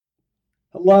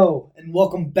Hello, and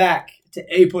welcome back to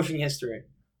A Pushing History.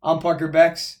 I'm Parker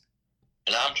Becks,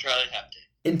 And I'm Charlie Hapton.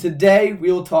 and today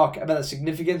we will talk about the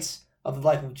significance of the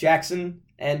life of Jackson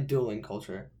and dueling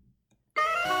culture.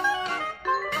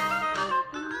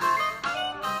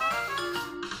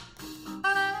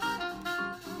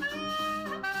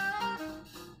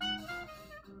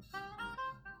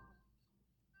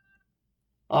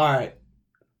 Alright,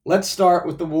 let's start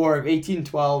with the War of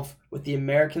 1812 with the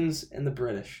Americans and the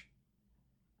British.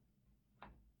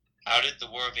 How did the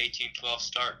War of 1812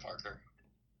 start, Parker?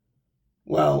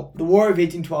 Well, the War of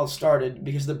 1812 started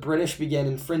because the British began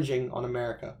infringing on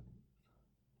America.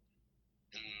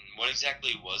 And what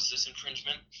exactly was this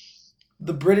infringement?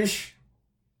 The British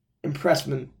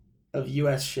impressment of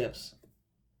U.S. ships.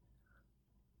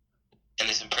 And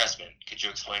this impressment, could you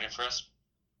explain it for us?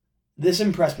 This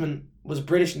impressment was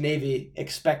British Navy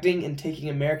expecting and taking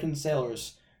American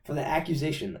sailors for the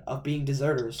accusation of being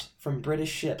deserters from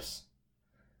British ships.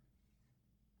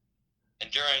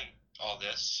 And during all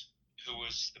this, who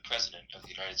was the President of the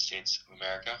United States of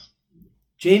America?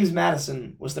 James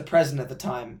Madison was the president at the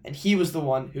time, and he was the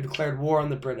one who declared war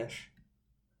on the British.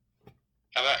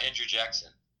 How about Andrew Jackson?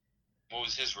 What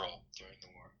was his role during the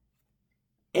war?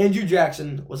 Andrew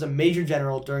Jackson was a major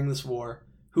general during this war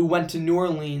who went to New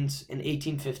Orleans in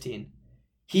 1815.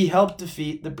 He helped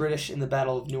defeat the British in the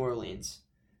Battle of New Orleans.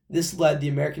 This led the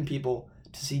American people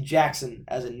to see Jackson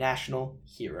as a national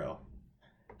hero.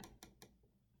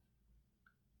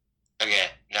 Okay,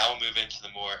 now we'll move into the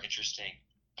more interesting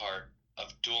part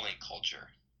of dueling culture.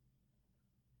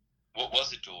 What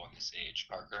was a duel in this age,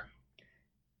 Parker?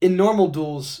 In normal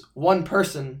duels, one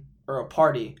person, or a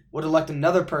party, would elect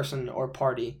another person or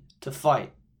party to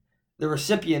fight. The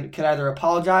recipient could either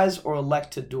apologize or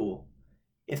elect to duel.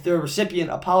 If the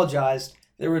recipient apologized,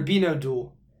 there would be no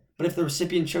duel. But if the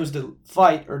recipient chose to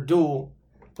fight or duel,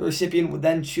 the recipient would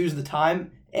then choose the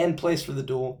time and place for the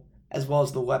duel, as well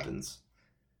as the weapons.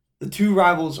 The two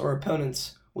rivals or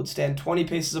opponents would stand 20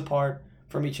 paces apart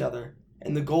from each other,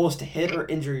 and the goal is to hit or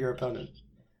injure your opponent.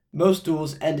 Most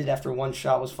duels ended after one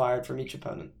shot was fired from each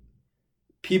opponent.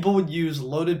 People would use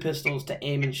loaded pistols to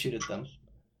aim and shoot at them.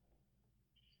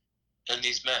 And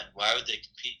these men, why would they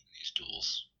compete in these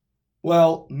duels?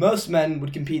 Well, most men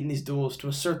would compete in these duels to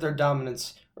assert their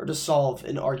dominance or to solve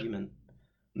an argument.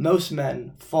 Most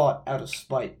men fought out of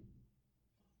spite.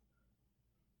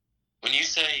 When you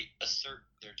say assert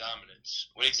their dominance,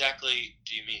 what exactly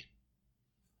do you mean?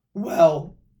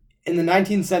 Well, in the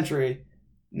 19th century,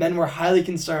 men were highly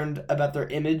concerned about their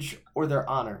image or their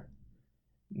honor.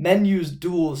 Men used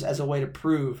duels as a way to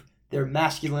prove their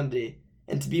masculinity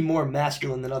and to be more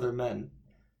masculine than other men.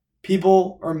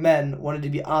 People or men wanted to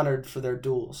be honored for their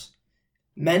duels.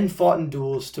 Men fought in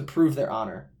duels to prove their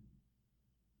honor.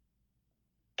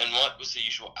 And what was the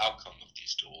usual outcome of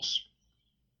these duels?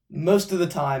 Most of the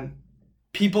time,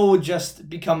 people would just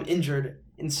become injured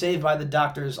and saved by the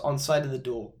doctors on site of the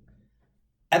duel.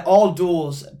 At all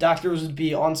duels, doctors would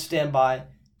be on standby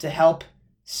to help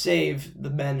save the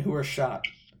men who were shot.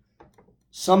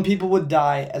 Some people would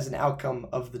die as an outcome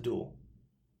of the duel.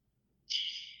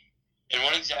 And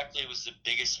what exactly was the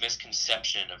biggest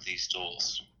misconception of these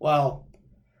duels? Well,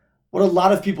 what a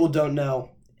lot of people don't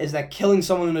know is that killing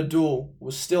someone in a duel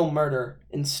was still murder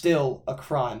and still a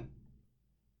crime.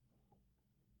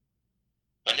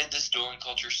 When did this dueling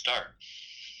culture start?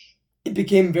 It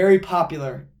became very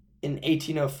popular in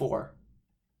 1804.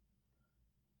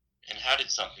 And how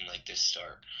did something like this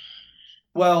start?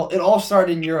 Well, it all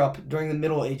started in Europe during the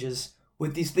Middle Ages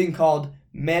with these things called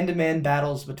man-to-man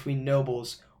battles between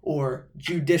nobles, or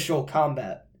judicial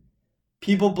combat.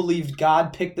 People believed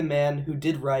God picked the man who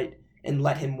did right and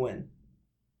let him win.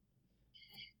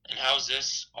 And how is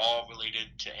this all related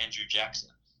to Andrew Jackson?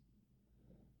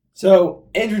 So,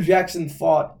 Andrew Jackson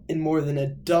fought in more than a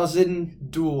dozen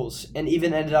duels and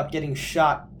even ended up getting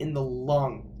shot in the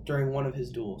lung during one of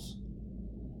his duels.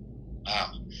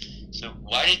 Wow. So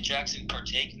why did Jackson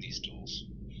partake in these duels?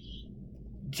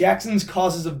 Jackson's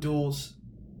causes of duels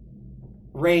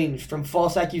range from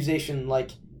false accusation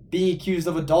like being accused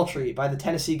of adultery by the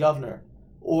Tennessee governor,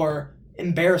 or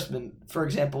embarrassment. For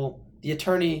example, the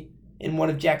attorney in one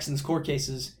of Jackson's court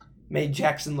cases made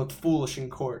Jackson look foolish in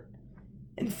court.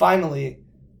 And finally,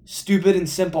 stupid and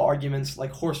simple arguments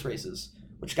like horse races,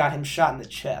 which got him shot in the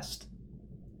chest.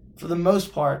 For the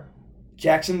most part,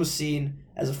 Jackson was seen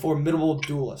as a formidable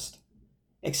duelist,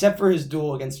 except for his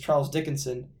duel against Charles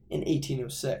Dickinson in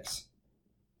 1806.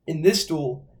 In this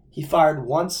duel, he fired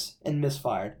once and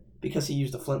misfired because he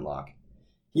used a flintlock.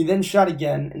 He then shot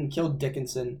again and killed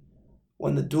Dickinson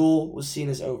when the duel was seen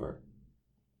as over.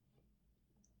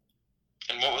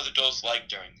 And what were the the duels like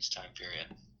during this time period?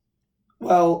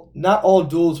 Well, not all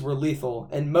duels were lethal,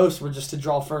 and most were just to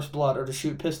draw first blood or to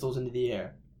shoot pistols into the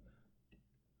air.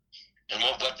 And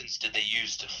what weapons did they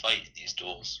use to fight in these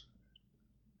duels?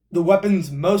 The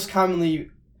weapons most commonly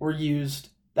were used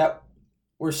that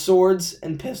were swords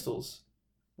and pistols.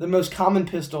 The most common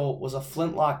pistol was a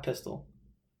flintlock pistol.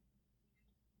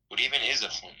 What even is a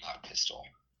flintlock pistol?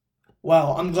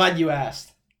 Well, I'm glad you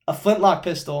asked. A flintlock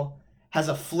pistol has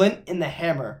a flint in the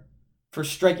hammer for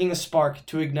striking a spark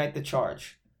to ignite the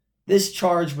charge. This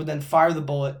charge would then fire the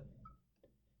bullet.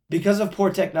 Because of poor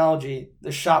technology,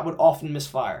 the shot would often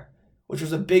misfire, which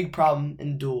was a big problem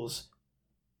in duels.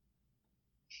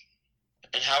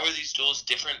 And how are these duels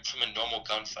different from a normal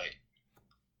gunfight?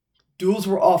 Duels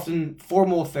were often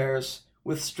formal affairs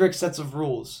with strict sets of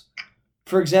rules.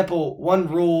 For example,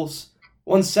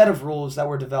 one set of rules that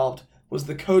were developed was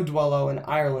the Code Duello in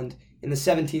Ireland in the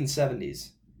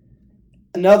 1770s.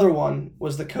 Another one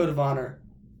was the Code of Honor,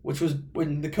 which was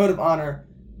when the Code of Honor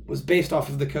was based off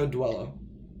of the Code Duello.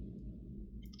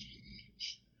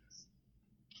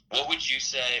 What would you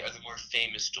say are the more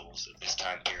famous duels of this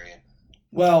time period?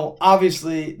 Well,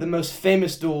 obviously, the most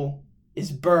famous duel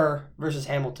is Burr versus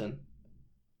Hamilton.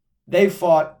 They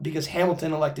fought because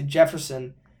Hamilton elected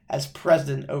Jefferson as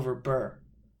president over Burr.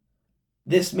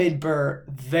 This made Burr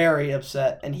very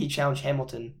upset, and he challenged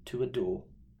Hamilton to a duel.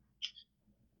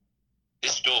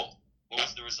 This duel, what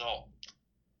was the result?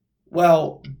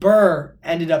 Well, Burr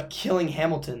ended up killing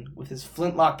Hamilton with his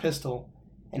flintlock pistol,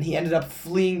 and he ended up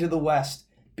fleeing to the West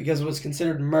because it was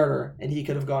considered murder, and he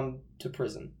could have gone to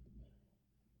prison.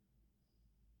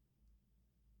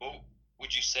 What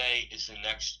would you say is the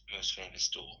next most famous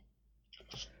duel?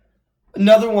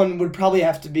 Another one would probably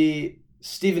have to be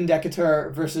Stephen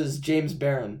Decatur versus James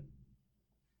Barron.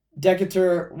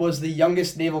 Decatur was the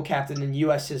youngest naval captain in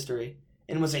U.S. history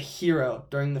and was a hero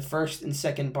during the First and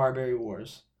Second Barbary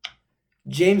Wars.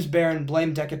 James Barron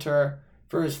blamed Decatur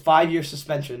for his 5-year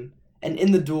suspension, and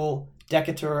in the duel,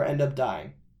 Decatur ended up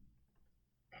dying.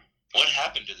 What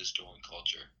happened to this dueling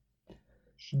culture?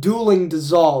 Dueling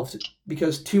dissolved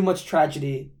because too much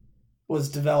tragedy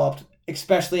was developed,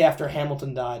 especially after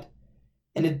Hamilton died,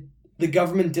 and the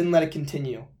government didn't let it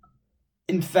continue.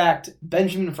 In fact,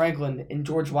 Benjamin Franklin and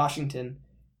George Washington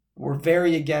were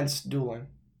very against dueling.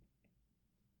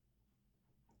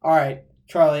 All right,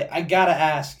 Charlie, I gotta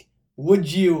ask,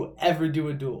 would you ever do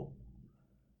a duel?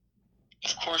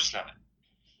 Of course not.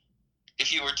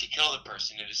 If you were to kill the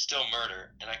person, it is still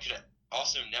murder, and I could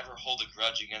also never hold a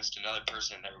grudge against another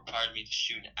person that required me to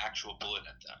shoot an actual bullet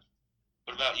at them.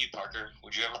 What about you, Parker?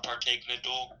 Would you ever partake in a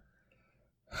duel?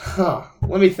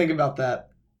 Let me think about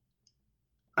that.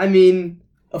 I mean,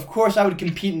 of course I would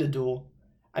compete in a duel.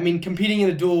 I mean, competing in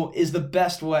a duel is the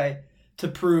best way to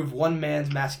prove one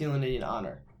man's masculinity and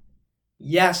honor.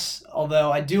 Yes,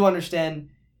 although I do understand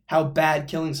how bad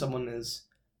killing someone is.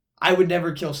 I would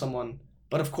never kill someone,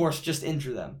 but of course just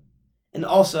injure them. And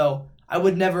also, I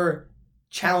would never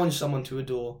challenge someone to a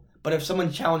duel, but if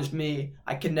someone challenged me,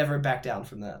 I could never back down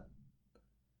from that.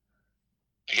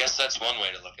 I guess that's one way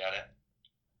to look at it.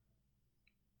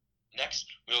 Next,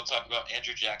 we will talk about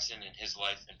Andrew Jackson and his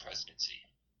life and presidency.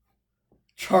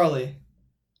 Charlie,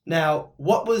 now,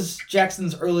 what was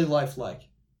Jackson's early life like?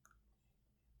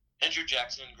 Andrew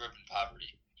Jackson grew up in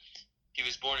poverty. He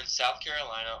was born in South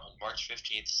Carolina on March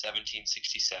 15,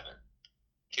 1767.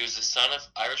 He was the son of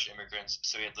Irish immigrants,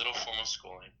 so he had little formal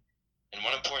schooling. And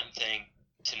one important thing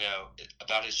to know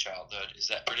about his childhood is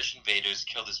that British invaders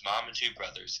killed his mom and 2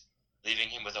 brothers, leaving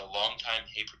him with a long-time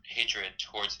hatred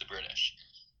towards the British.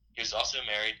 He was also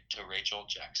married to Rachel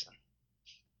Jackson.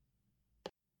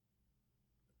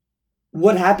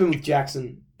 What happened with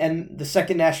Jackson and the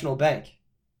Second National Bank?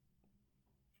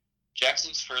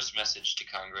 Jackson's first message to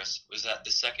Congress was that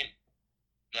the Second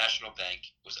National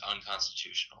Bank was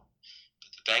unconstitutional,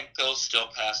 but the bank bill still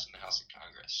passed in the House of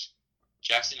Congress.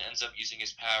 Jackson ends up using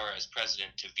his power as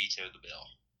president to veto the bill.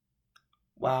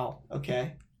 Wow,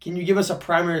 okay. Can you give us a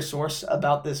primary source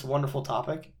about this wonderful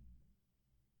topic?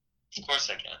 Of course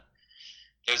I can.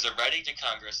 There's a writing to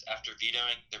Congress after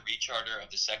vetoing the recharter of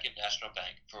the Second National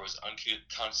Bank for it was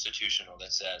unconstitutional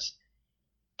that says,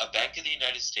 "A bank of the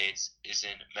United States is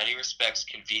in many respects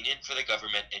convenient for the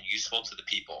government and useful to the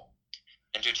people.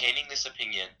 Entertaining this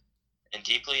opinion, and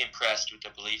deeply impressed with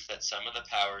the belief that some of the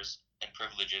powers and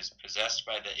privileges possessed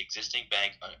by the existing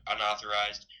bank are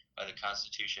unauthorized by the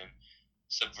Constitution,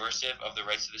 subversive of the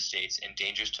rights of the states, and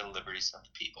dangerous to the liberties of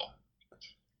the people."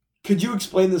 Could you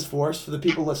explain this for us, for the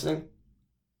people listening?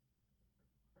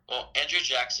 Well, Andrew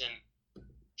Jackson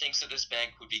thinks that this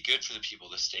bank would be good for the people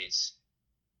of the states.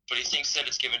 but he thinks that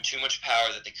it's given too much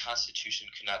power that the Constitution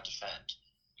could not defend,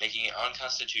 making it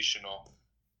unconstitutional.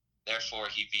 Therefore,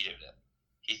 he vetoed it.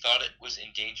 He thought it was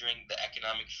endangering the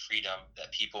economic freedom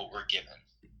that people were given.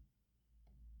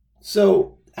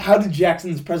 So, how did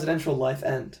Jackson's presidential life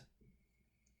end?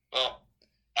 Well,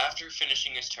 after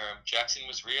finishing his term, Jackson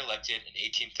was re-elected in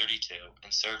 1832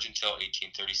 and served until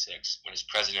 1836, when his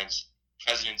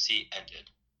presidency ended.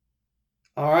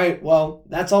 All right, well,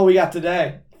 that's all we got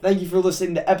today. Thank you for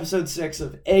listening to episode 6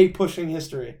 of A Pushing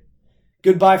History.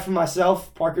 Goodbye from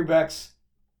myself, Parker Becks.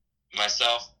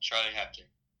 Myself, Charlie Hepton.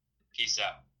 Peace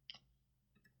out.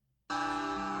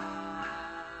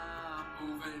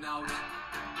 Moving out.